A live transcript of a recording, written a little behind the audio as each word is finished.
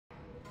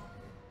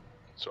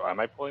So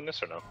am I pulling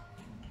this or no?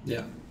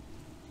 Yeah.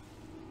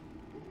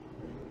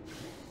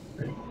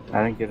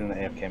 I didn't get an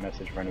AFK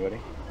message for anybody.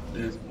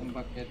 There's one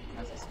bucket,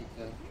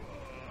 Masasita.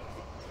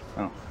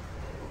 Oh.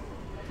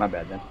 My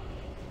bad then.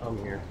 I'm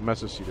here.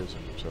 Masasita's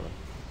in 7.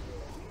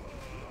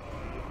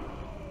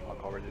 I'll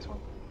cover this one.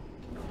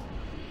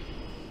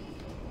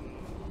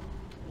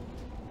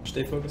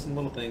 Stay focused on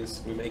little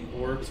things. We make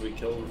orbs, we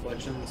kill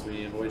reflections,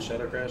 we avoid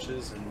shadow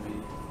crashes, and we...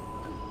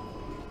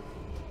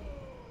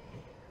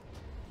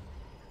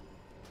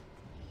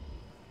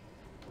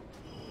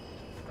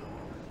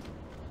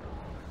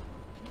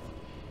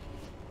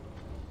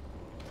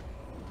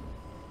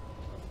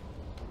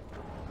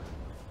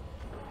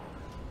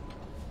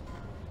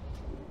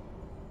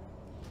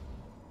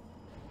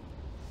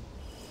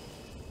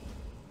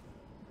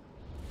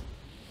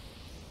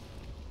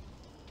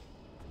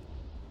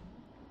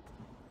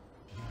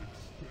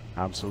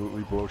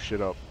 Absolutely blow shit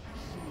up.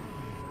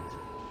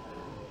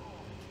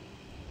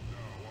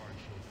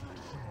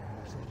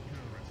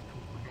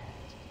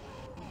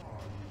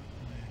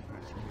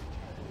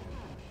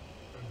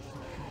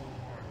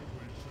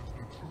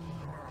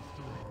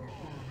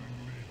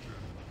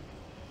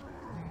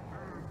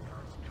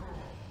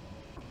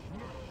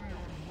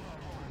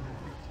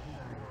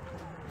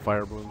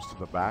 Fire blooms to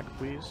the back,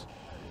 please.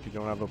 If you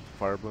don't have a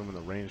fire bloom in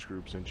the range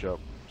groups, inch up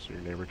so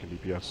your neighbor can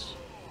DPS.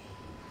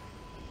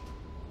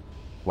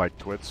 Like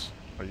twits,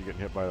 are you getting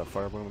hit by the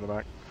fire bloom in the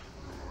back?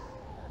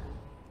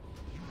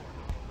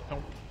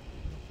 No.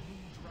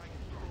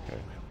 Okay.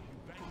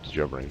 Did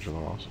you have range on the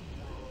walls?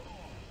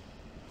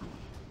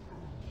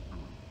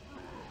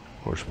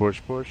 Push,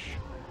 push, push.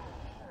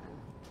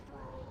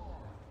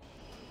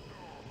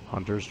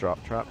 Hunters,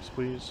 drop traps,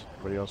 please.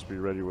 Everybody else be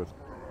ready with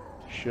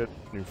shit.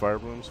 New fire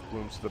blooms,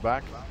 blooms to the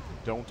back.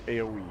 Don't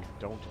AoE,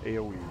 don't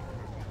AoE.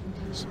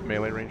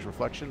 Melee range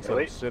reflections, let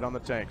them sit on the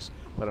tanks.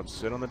 Let them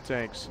sit on the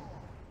tanks.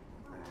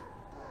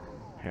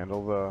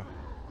 Handle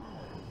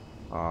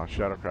the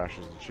shadow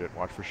crashes and shit.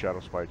 Watch for shadow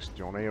spikes.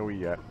 Don't AoE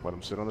yet. Let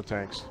them sit on the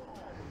tanks.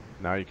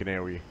 Now you can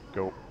AoE.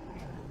 Go.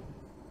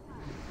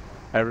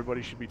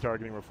 Everybody should be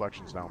targeting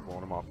reflections now,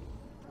 blowing them up.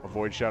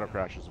 Avoid shadow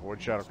crashes. Avoid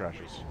shadow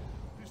crashes.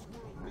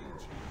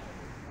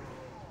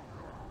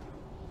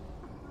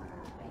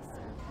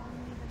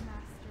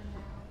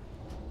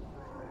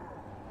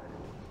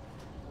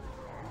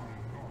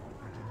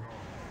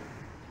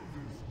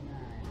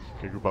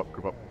 Okay, group up,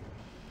 group up.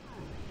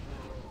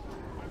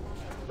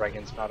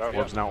 Dragon's not out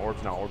Orbs yet. now,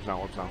 orbs now, orbs now,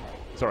 orbs now.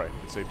 It's alright,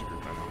 it's safe to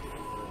group right now.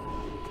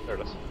 There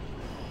it is.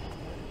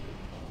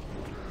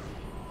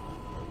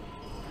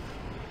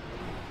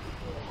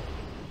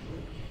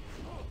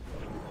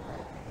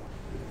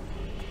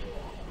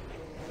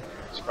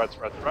 Spread,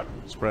 spread, spread.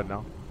 Spread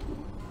now.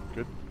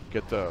 Good.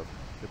 Get the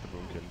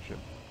boom kit and shit.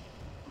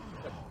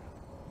 Yep.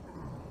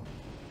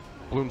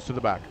 Blooms to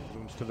the back.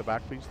 Blooms to the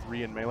back, please.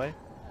 3 in melee.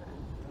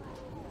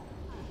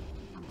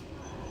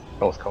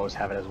 Both codes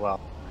have it as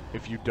well.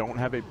 If you don't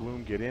have a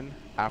bloom, get in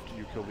after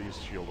you kill these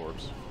shield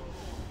orbs.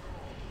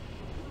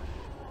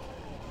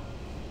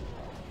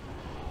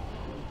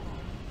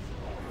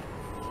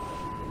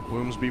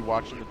 Blooms be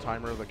watching the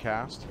timer of the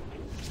cast.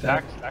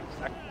 Stack, stack,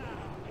 stack.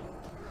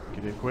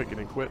 Get in quick, get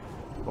in quick.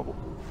 Bubble.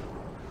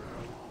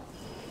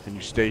 And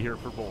you stay here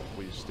for both,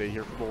 please. Stay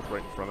here for both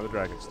right in front of the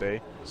dragon.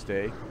 Stay,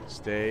 stay,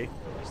 stay,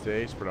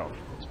 stay. Spread out.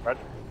 Spread.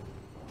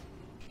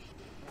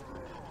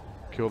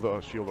 Kill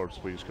the shield orbs,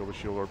 please. Kill the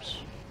shield orbs.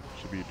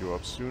 Should be due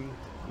up soon.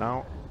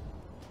 Now.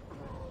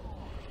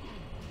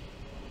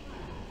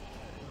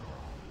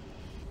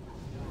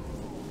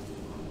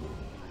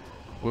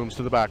 Blooms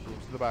to the back,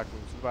 blooms to the back,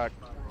 blooms to the back.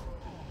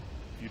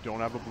 If you don't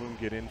have a bloom,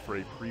 get in for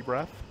a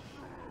pre-breath.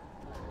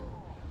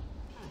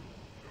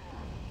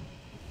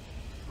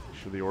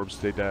 Make sure the orbs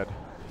stay dead.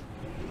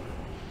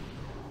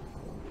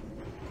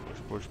 Push,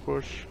 push,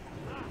 push.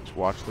 Just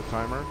watch the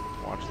timer.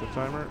 Watch the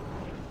timer.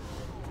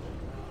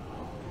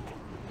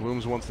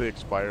 Blooms, once they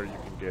expire, you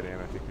can get in.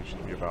 I think they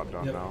should be about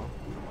done now.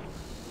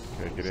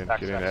 Okay, get in, Stack,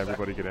 get in. stack,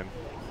 Everybody stack. get in.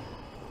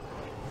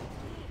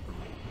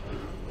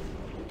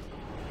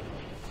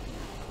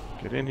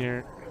 Get in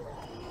here.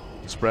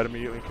 Spread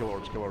immediately. Kill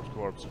orbs, kill orbs,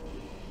 kill orbs.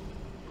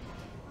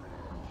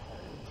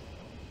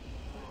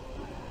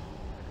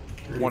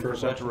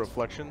 1% to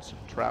reflections.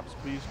 Traps,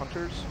 please,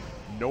 hunters.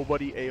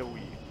 Nobody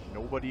AoE.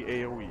 Nobody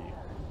AoE.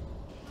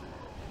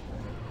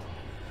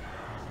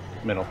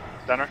 Middle.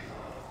 Center.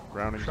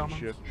 Groundings and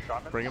Shamans. shit.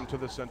 Shamans. Bring them to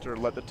the center.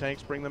 Let the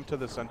tanks bring them to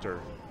the center.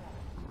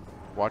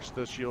 Watch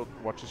the shield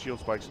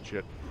spikes and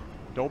shit.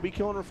 Don't be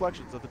killing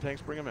reflections. Let the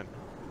tanks bring them in.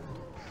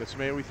 Get some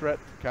AoE threat.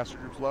 Caster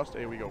groups lust.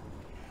 AoE go.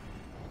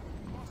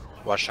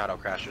 Watch shadow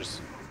crashes.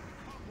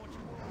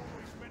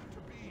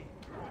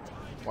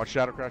 Watch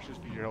shadow crashes.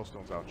 Get your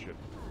hellstones out. Shit.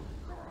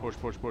 Push,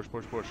 push, push,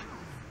 push, push.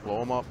 Blow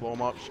them up. Blow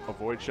them up.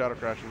 Avoid shadow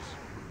crashes.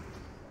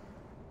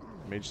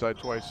 Mage side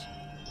twice.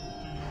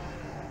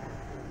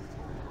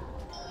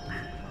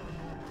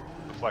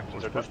 Reflections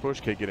Push, are push, done.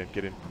 push. Okay, get in,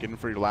 get in. Get in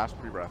for your last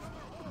pre-breath.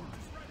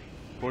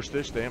 Push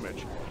this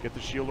damage. Get the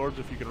shield orbs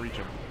if you can reach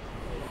him.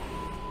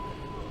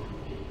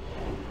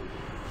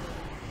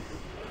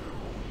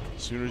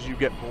 As soon as you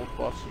get both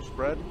buffs, you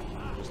spread.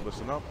 Just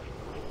listen up.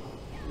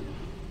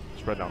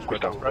 Spread down, spread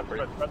down.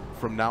 Spread.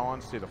 From now on,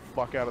 stay the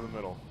fuck out of the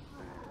middle.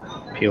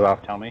 Peel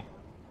off, tell me.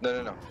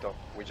 No, don't.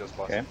 We just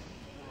lost. Okay.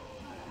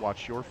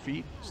 Watch your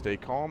feet. Stay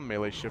calm.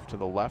 Melee shift to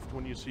the left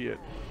when you see it.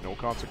 No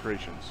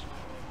consecrations.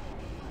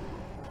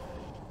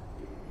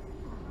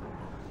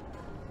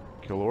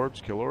 Kill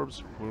orbs, kill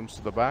orbs. Blooms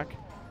to the back.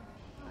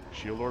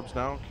 Shield orbs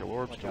now. Kill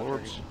orbs, kill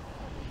orbs.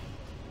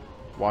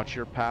 Watch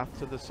your path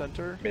to the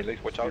center. Melee,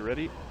 watch Be out.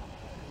 ready.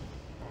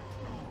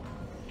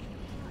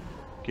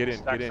 Get in,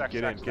 Stack, get in, stack, get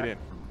stack, in, stack. get in.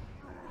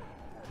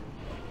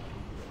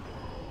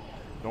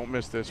 Don't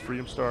miss this.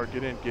 Freedom Star,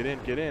 get in, get in,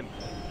 get in.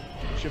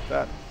 Shift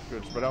that.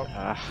 Good, spread out.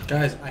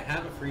 Guys, I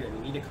have a freedom.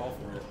 You need to call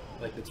for it.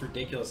 Like, it's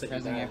ridiculous that you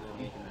Guys, died yeah. and then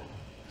making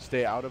it.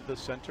 Stay out of the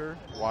center.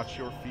 Watch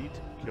your feet.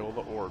 Kill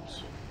the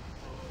orbs.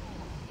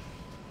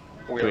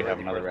 We Do we are have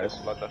ready another for res?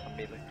 the blood of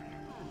melee.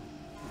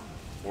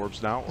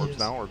 Orbs now, orbs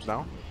now, orbs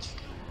now.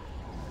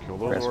 Kill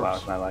those Rest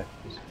orbs. my life.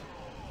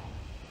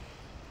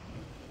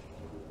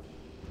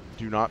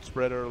 Do not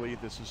spread early.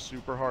 This is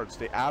super hard.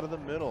 Stay out of the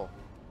middle.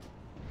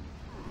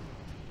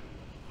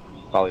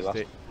 Volley lost.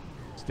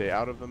 Stay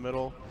out of the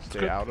middle.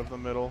 Stay out of the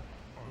middle.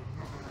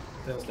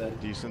 Tail's dead.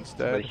 Decent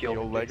Somebody stead. heal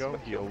Heal me, Lego.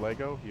 somebody Heal heal me.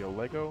 Lego. Heal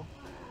Lego.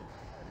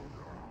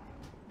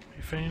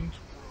 He feigned.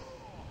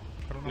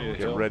 I don't know. Yeah. What's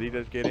Get up. ready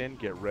to get in.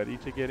 Get ready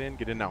to get in.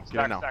 Get in now. Get in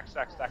Stack, now. stack,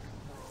 stack, stack.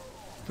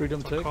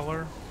 Freedom tick.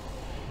 Color.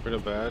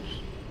 Freedom badge.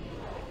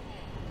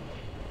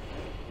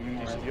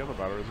 Decent. The other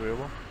battle is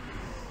available.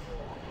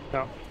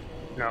 No.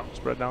 No.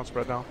 Spread down.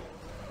 Spread down.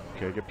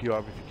 Okay. Get peel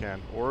off if you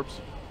can. Orbs.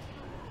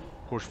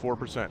 Push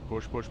 4%.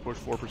 Push. Push. Push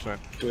 4%.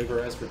 Do we have a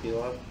res for peel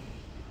off?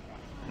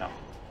 No.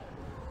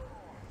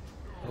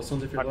 Those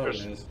ones if you're low,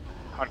 Hunters. guys.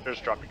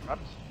 Hunters dropping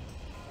runs.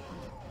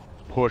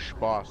 Push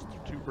boss.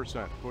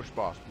 2%. Push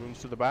boss. Blooms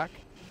to the back.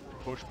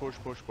 Push. Push.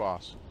 Push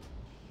boss.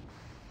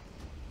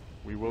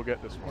 We will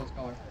get this one. Close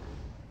color.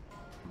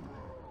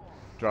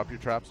 Drop your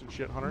traps and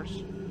shit,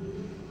 hunters.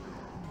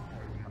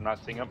 I'm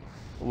not seeing him.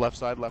 Left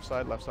side, left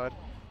side, left side.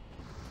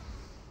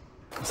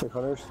 Sick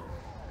hunters.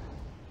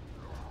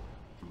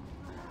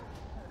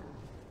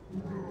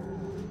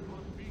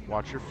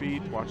 Watch your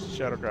feet. Watch the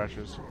shadow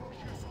crashes.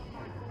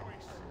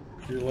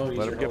 If you're low, use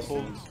Let your him get health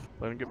pulled. stones.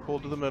 Let him get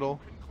pulled to the middle.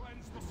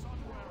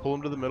 Pull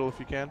him to the middle if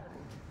you can.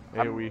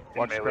 I'm AoE. in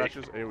Watch the melee.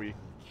 crashes. AoE.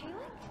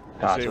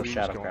 Dodge AoE those was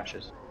shadow killing.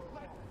 crashes.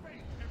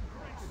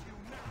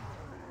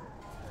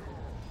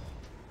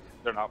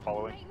 They're not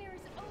following.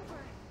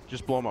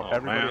 Just blow them up. Oh,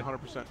 Everybody man.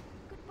 100%.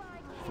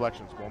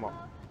 Deflections. Blow them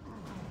up.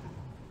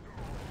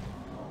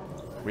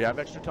 We have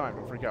extra time.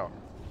 Don't freak out.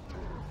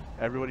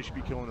 Everybody should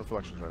be killing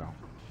reflections right now.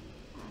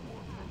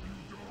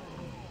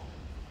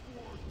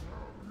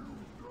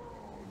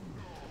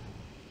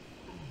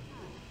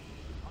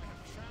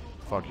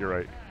 Fuck, you're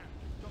right.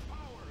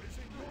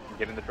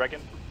 Getting the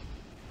dragon.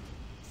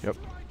 Yep.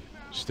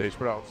 Stay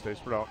spread out, stay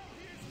spread out.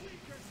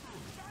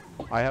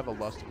 I have a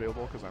lust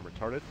available because I'm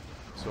retarded,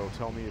 so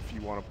tell me if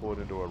you want to pull it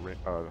into a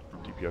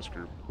DPS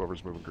group,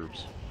 whoever's moving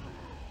groups.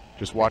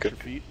 Just watch your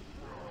feet.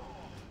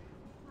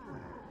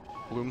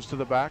 Blooms to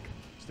the back,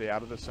 stay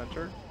out of the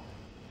center.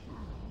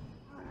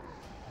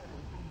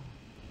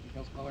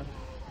 Close color.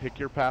 Pick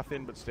your path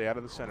in, but stay out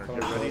of the center.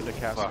 Get ready to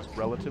cast this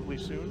relatively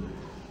soon.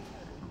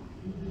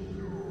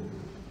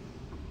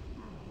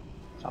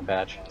 It's on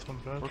badge. It's on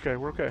badge. We're okay,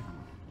 we're okay.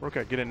 We're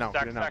okay, get in now,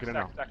 Stack, get in now, stack, get in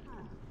stack, now. stack.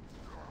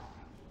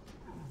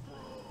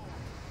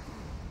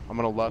 I'm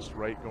gonna lust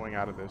right going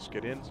out of this.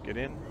 Get in,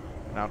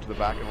 now to the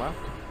back and left.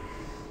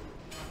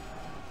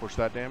 Push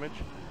that damage.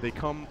 They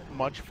come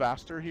much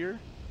faster here,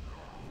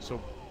 so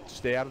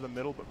stay out of the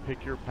middle, but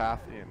pick your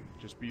path in.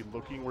 Just be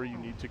looking where you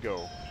need to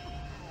go.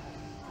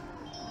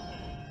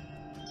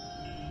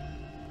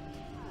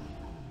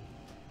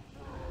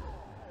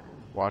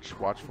 Watch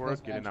for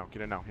it. Get in now,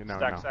 get in now, get in now,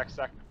 Stack, now. stack,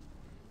 stack.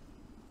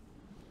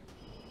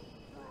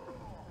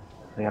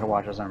 They gotta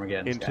watch those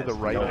Armageddons, Into guys. the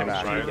right No and one's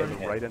back. trying to To get the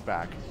hit. right and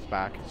back.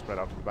 Back, spread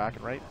out to the back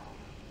and right.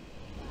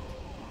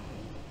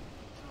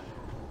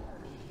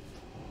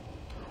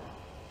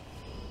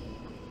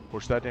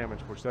 Push that damage,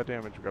 push that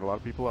damage. We've got a lot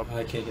of people up.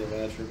 I can't get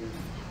badge for me.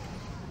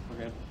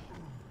 Okay.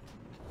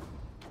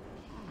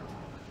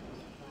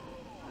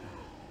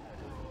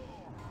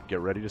 Get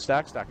ready to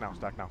stack. Stack now,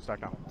 stack now,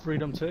 stack now.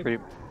 Freedom tick.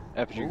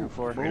 FG group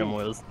 4. Move. Freedom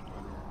Wills.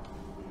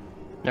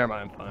 Never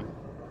mind, I'm fine.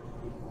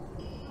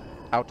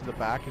 Out to the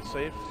back is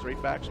safe.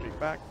 Straight back, straight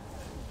back.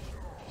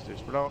 Stay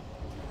spread out.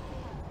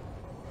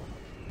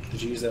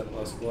 Did you use that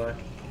lust black?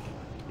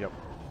 Yep.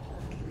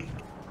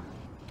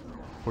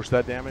 Push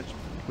that damage.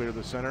 Clear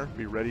the center.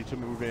 Be ready to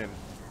move in.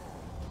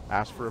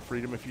 Ask for a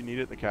freedom if you need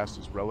it. The cast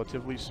is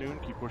relatively soon.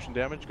 Keep pushing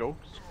damage. Go.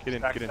 Get in,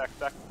 Stack, get in. stack,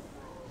 stack.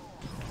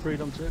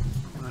 Freedom tick.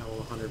 I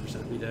will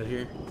 100% be dead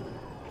here.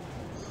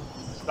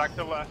 Stack to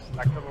the left,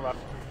 stack to the left.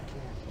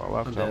 All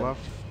left, I'm all dead. left.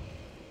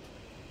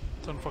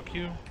 Done. Fuck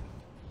you.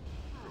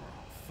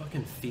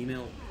 Fucking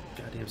female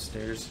goddamn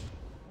stairs.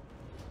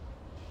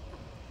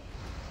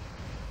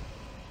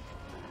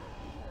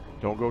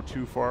 Don't go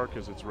too far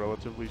because it's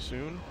relatively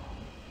soon.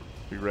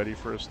 Be ready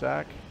for a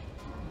stack.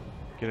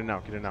 Get in now,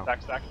 get in now.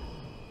 Stack, stack.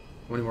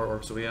 How many more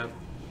orcs do we have?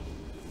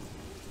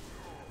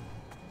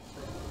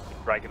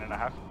 Dragon and a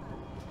half.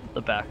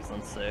 The back is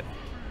unsafe.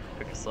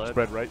 Pick a side.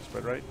 Spread right,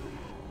 spread right.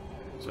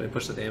 So we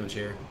push the damage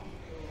here.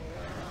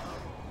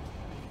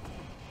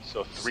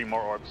 So 3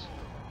 more orbs.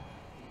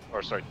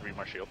 Or sorry, 3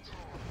 more shields.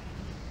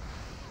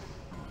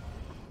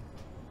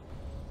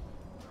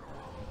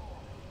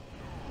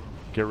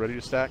 Get ready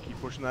to stack.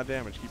 Keep pushing that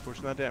damage. Keep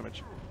pushing that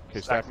damage.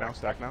 Okay, stack now,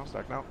 stack now,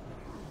 stack now.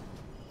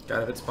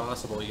 God, if it's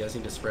possible, you guys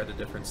need to spread to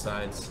different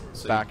sides.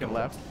 So Back you and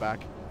don't- left,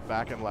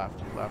 back and left,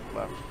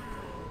 left.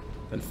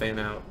 Then fan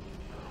out.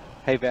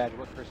 Hey, Vag,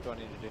 what first do I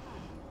need to do?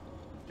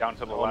 Down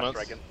to the last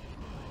Elements. dragon.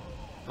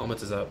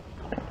 Helmets is up.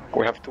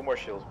 We have 2 more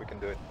shields, we can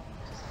do it.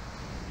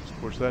 Just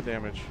push that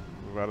damage.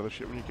 Move out of the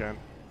shit when you can.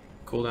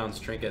 Cooldowns,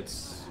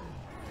 trinkets,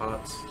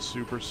 pots.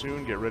 Super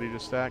soon. Get ready to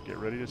stack. Get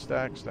ready to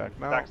stack. Stack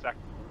now. Stack, stack.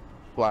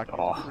 Black.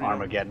 Oh, freedom.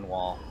 Armageddon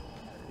wall.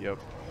 Yep.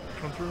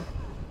 Come through.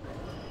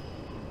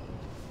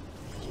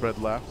 Spread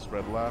left.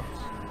 Spread left.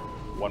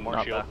 1 more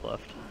Not shield. back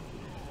left.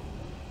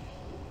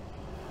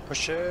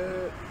 Push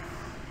it!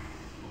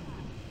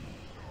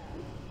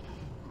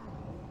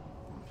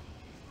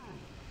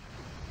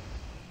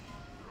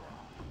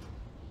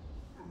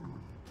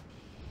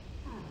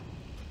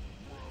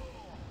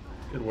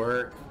 Good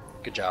work.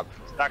 Good job.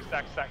 Stack,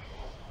 stack, stack.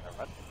 Never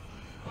mind.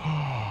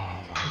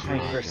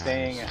 Thanks for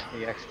staying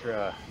the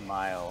extra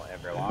mile,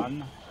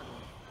 everyone.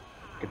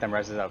 Get them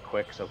reses out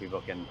quick so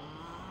people can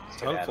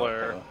skedaddle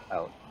Sunflare.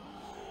 out.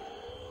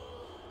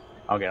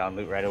 I'll get on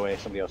loot right away.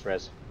 Somebody else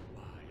res.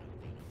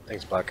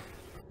 Thanks, Black.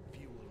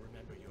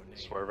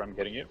 Swerve, I'm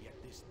getting you.